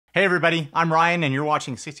Hey everybody, I'm Ryan and you're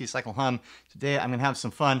watching 60 Cycle Hum. Today I'm gonna have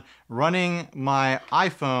some fun running my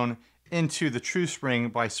iPhone into the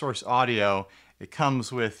TrueSpring by Source Audio. It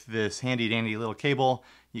comes with this handy dandy little cable.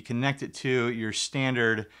 You connect it to your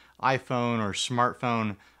standard iPhone or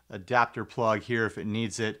smartphone adapter plug here if it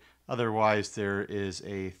needs it. Otherwise there is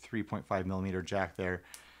a 3.5mm jack there.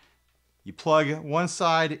 You plug one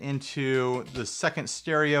side into the second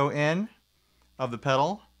stereo in of the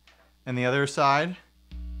pedal and the other side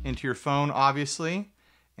into your phone, obviously,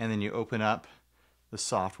 and then you open up the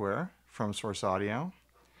software from Source Audio.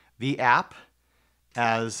 The app,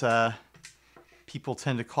 as people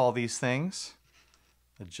tend to call these things.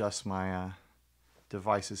 Adjust my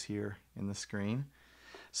devices here in the screen.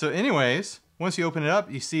 So anyways, once you open it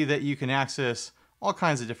up, you see that you can access all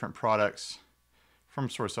kinds of different products from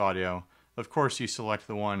Source Audio. Of course, you select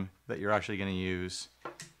the one that you're actually going to use.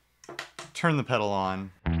 Turn the pedal on.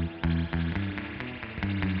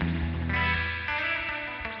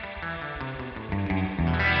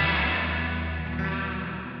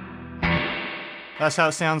 That's how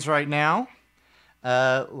it sounds right now.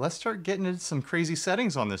 Let's start getting into some crazy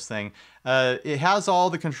settings on this thing. It has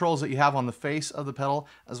all the controls that you have on the face of the pedal,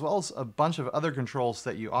 as well as a bunch of other controls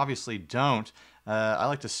that you obviously don't. I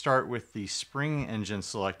like to start with the spring engine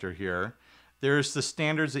selector here. There's the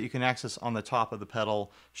standards that you can access on the top of the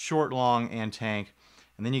pedal, short, long, and tank.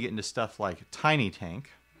 And then you get into stuff like tiny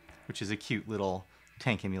tank, which is a cute little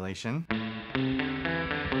tank emulation.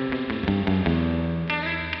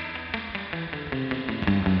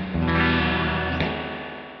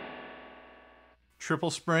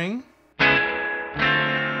 Triple spring.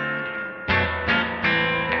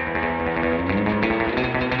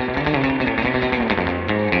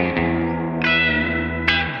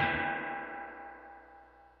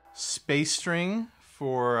 Space string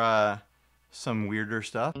for some weirder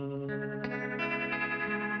stuff.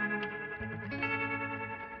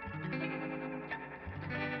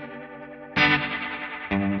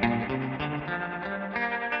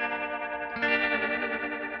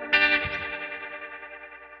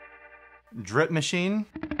 Drip machine.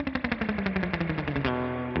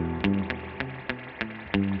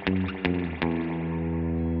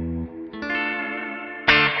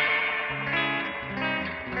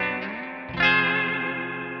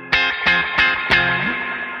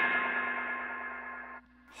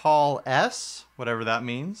 Hall S, whatever that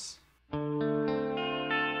means.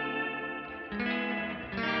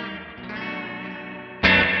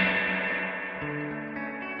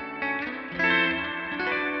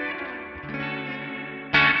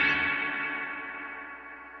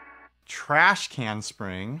 Trash can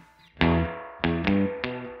spring.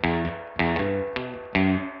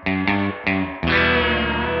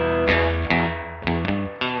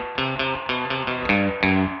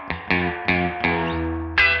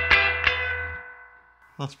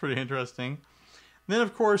 That's pretty interesting. Then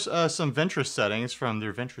of course some Ventris settings from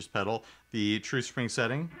their Ventris pedal, the TrueSpring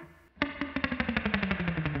setting.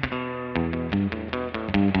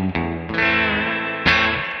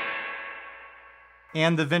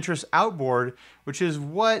 And the Ventris outboard, which is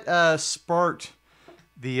what sparked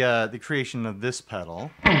the creation of this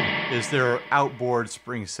pedal, is their outboard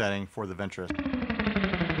spring setting for the Ventris.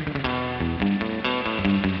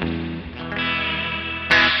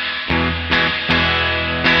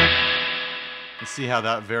 Let's see how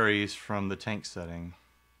that varies from the tank setting.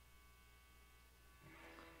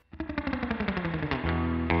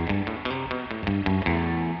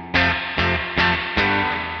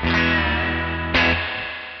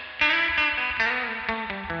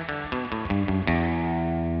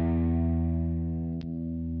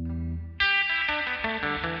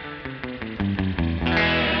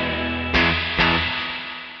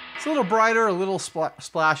 It's a little brighter, a little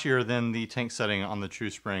splashier than the tank setting on the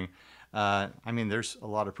TrueSpring. I mean, there's a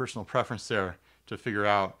lot of personal preference there to figure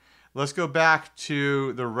out. Let's go back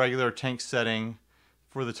to the regular tank setting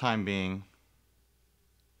for the time being.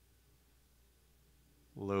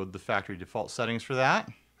 Load the factory default settings for that.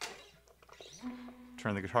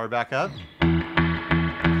 Turn the guitar back up.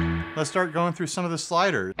 Let's start going through some of the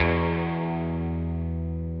sliders.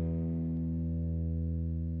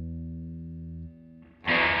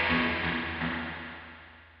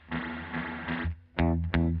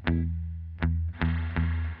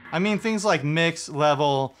 I mean, things like mix,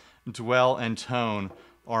 level, dwell, and tone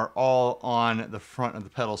are all on the front of the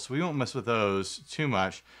pedal, so we won't mess with those too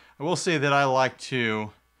much. I will say that I like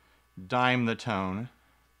to dime the tone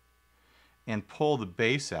and pull the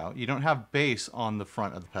bass out. You don't have bass on the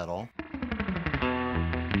front of the pedal.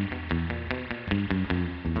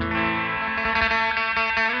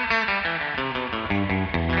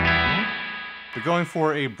 The But going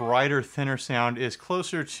for a brighter, thinner sound is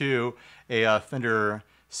closer to a Fender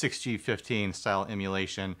 6G15 style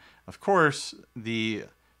emulation. Of course, the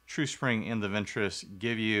True Spring and the Ventris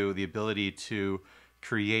give you the ability to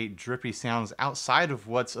create drippy sounds outside of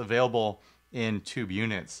what's available in tube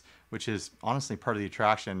units, which is honestly part of the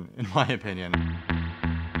attraction, in my opinion.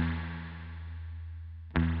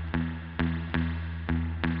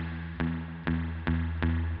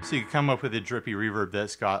 So you can come up with a drippy reverb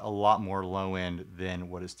that's got a lot more low end than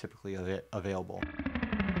what is typically available.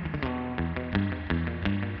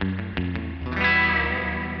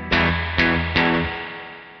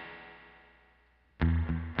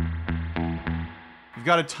 You've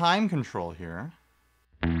got a time control here.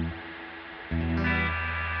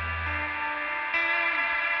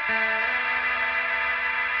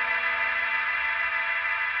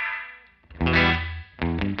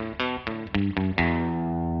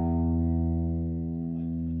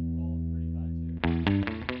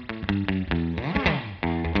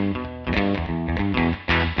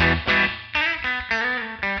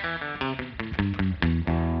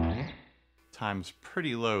 Time's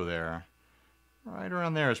pretty low there. Right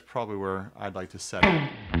around there is probably where I'd like to set it.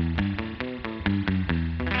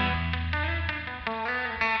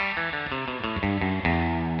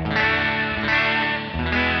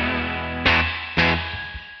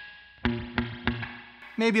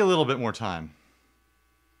 Maybe a little bit more time.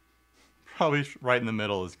 Probably right in the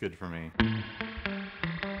middle is good for me.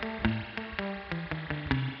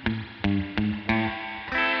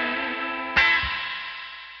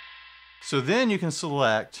 So then you can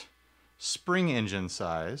select spring engine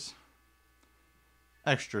size,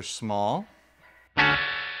 extra small,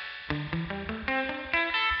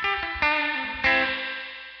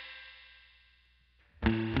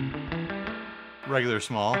 regular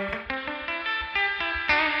small,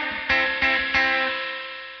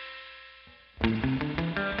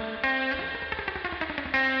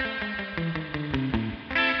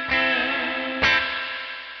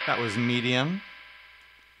 that was medium,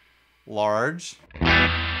 large,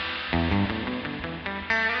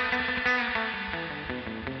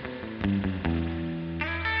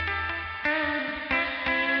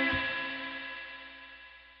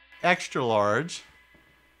 extra large,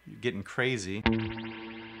 you're getting crazy,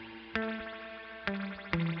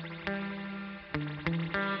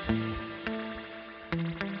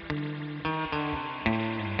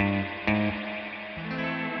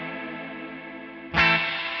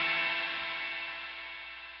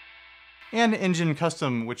 and engine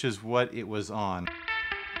custom, which is what it was on.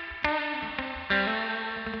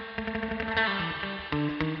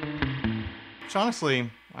 Which honestly,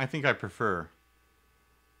 I think I prefer.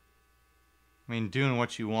 I mean, doing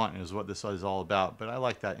what you want is what this is all about, but I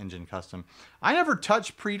like that engine custom. I never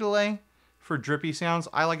touch pre-delay for drippy sounds.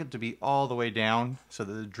 I like it to be all the way down so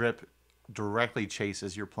that the drip directly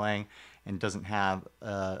chases your playing and doesn't have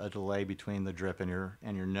a delay between the drip and your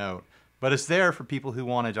note. But it's there for people who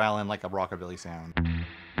want to dial in like a rockabilly sound.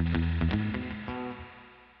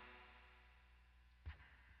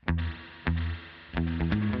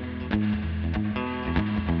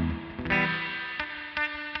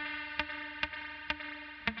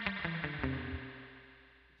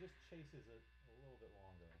 Just chases it a little bit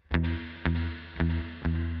longer.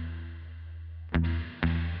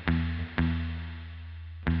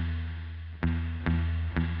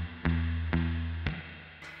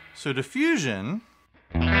 So diffusion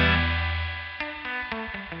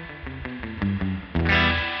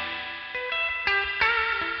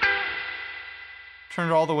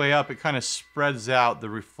turned all the way up, it kind of spreads out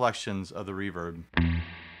the reflections of the reverb.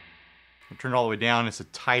 Turned all the way down, it's a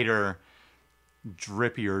tighter,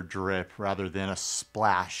 drippier drip rather than a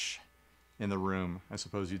splash in the room, I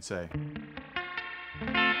suppose you'd say.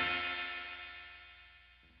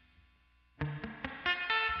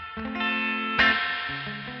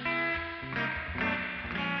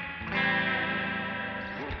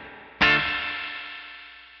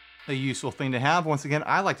 A useful thing to have. Once again,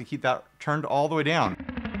 I like to keep that turned all the way down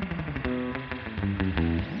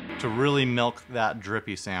to really milk that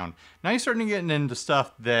drippy sound. Now you're starting to get into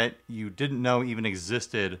stuff that you didn't know even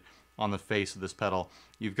existed on the face of this pedal.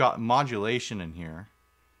 You've got modulation in here.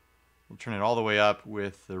 We'll turn it all the way up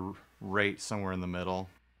with the rate somewhere in the middle.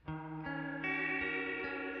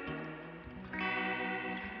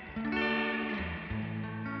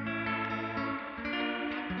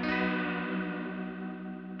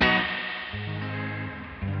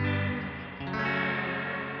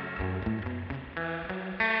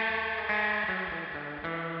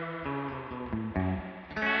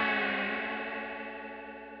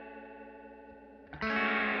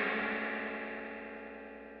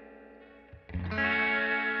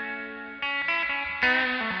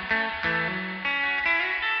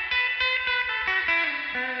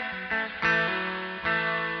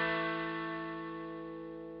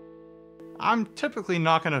 I'm typically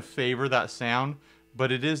not going to favor that sound,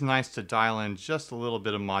 but it is nice to dial in just a little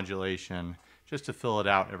bit of modulation just to fill it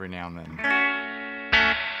out every now and then.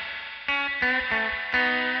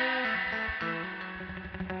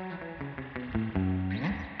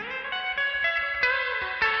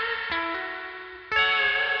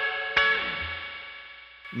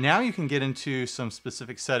 Now you can get into some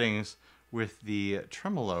specific settings with the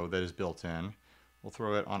tremolo that is built in. We'll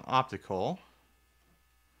throw it on optical,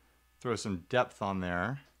 throw some depth on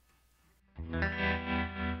there.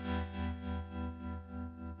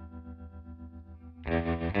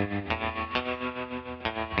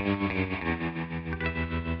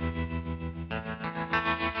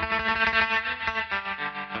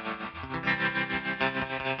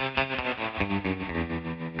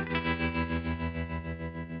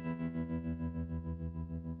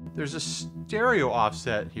 There's a stereo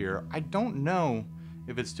offset here. I don't know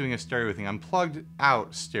if it's doing a stereo thing. I'm plugged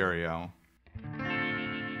out stereo.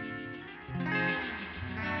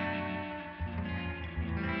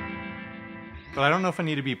 But I don't know if I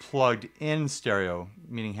need to be plugged in stereo,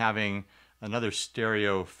 meaning having another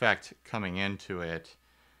stereo effect coming into it.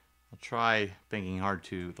 I'll try banking hard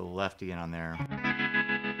to the left again on there.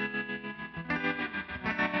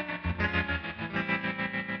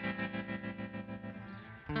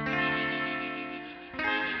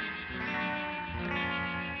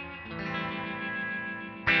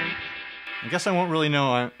 I guess I won't really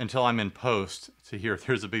know until I'm in post to hear if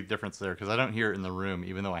there's a big difference there, because I don't hear it in the room,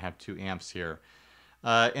 even though I have 2 amps here.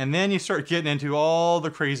 And then you start getting into all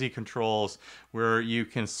the crazy controls where you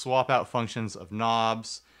can swap out functions of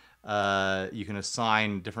knobs. You can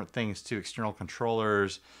assign different things to external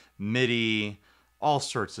controllers, MIDI, all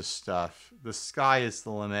sorts of stuff. The sky is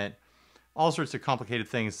the limit. All sorts of complicated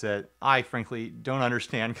things that I frankly don't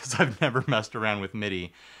understand because I've never messed around with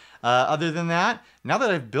MIDI. Other than that, now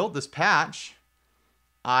that I've built this patch,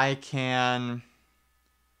 I can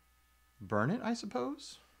burn it, I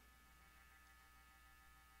suppose.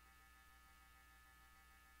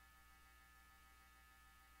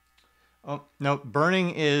 Oh, no,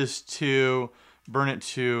 burning is to burn it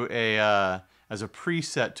to a, as a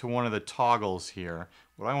preset to one of the toggles here.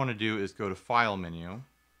 What I want to do is go to File menu, and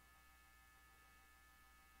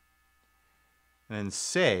then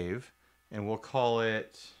Save, and we'll call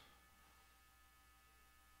it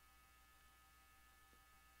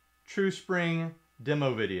TrueSpring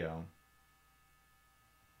Demo Video.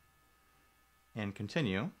 And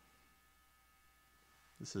continue.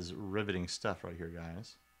 This is riveting stuff right here,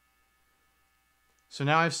 guys. So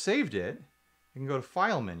now I've saved it. I can go to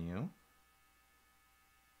File menu,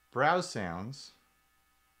 Browse Sounds.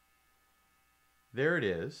 There it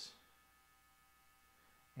is.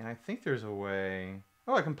 And I think there's a way...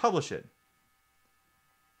 Oh, I can publish it.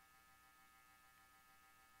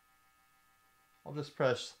 I'll just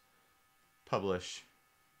press Publish.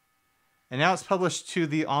 And now it's published to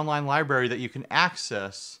the online library that you can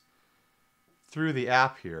access through the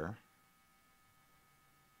app here.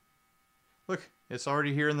 Look, it's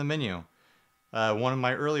already here in the menu. One of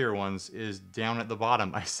my earlier ones is down at the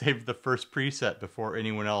bottom. I saved the first preset before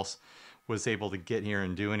anyone else was able to get here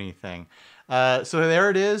and do anything. So there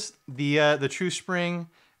it is, the TrueSpring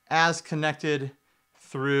as connected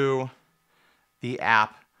through the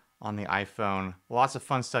app on the iPhone. Lots of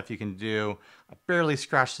fun stuff you can do. I barely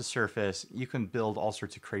scratched the surface. You can build all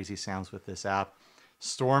sorts of crazy sounds with this app.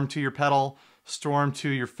 Store them to your pedal, store them to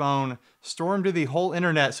your phone, store them to the whole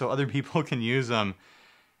internet so other people can use them.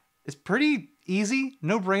 It's pretty easy,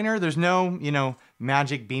 no brainer. There's no,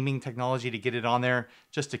 magic beaming technology to get it on there.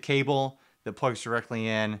 Just a cable that plugs directly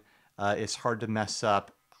in. It's hard to mess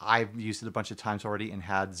up. I've used it a bunch of times already and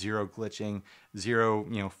had zero glitching,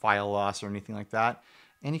 zero, file loss or anything like that.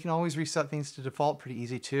 And you can always reset things to default pretty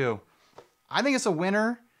easy too. I think it's a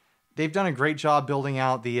winner. They've done a great job building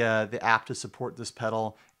out the app to support this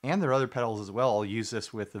pedal and their other pedals as well. I'll use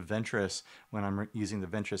this with the Ventress when I'm using the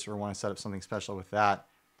Ventress or want to set up something special with that.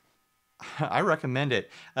 I recommend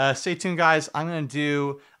it. Stay tuned, guys. I'm going to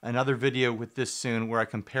do another video with this soon where I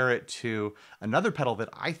compare it to another pedal that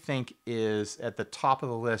I think is at the top of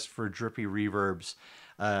the list for drippy reverbs,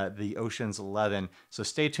 the Oceans 11. So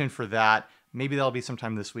stay tuned for that. Maybe that'll be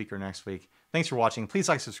sometime this week or next week. Thanks for watching. Please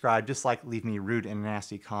like, subscribe, dislike, leave me rude and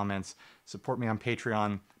nasty comments. Support me on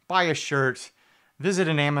Patreon. Buy a shirt. Visit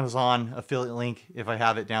an Amazon affiliate link if I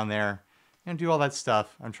have it down there. And do all that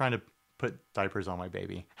stuff. I'm trying to put diapers on my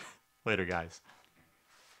baby. Later, guys.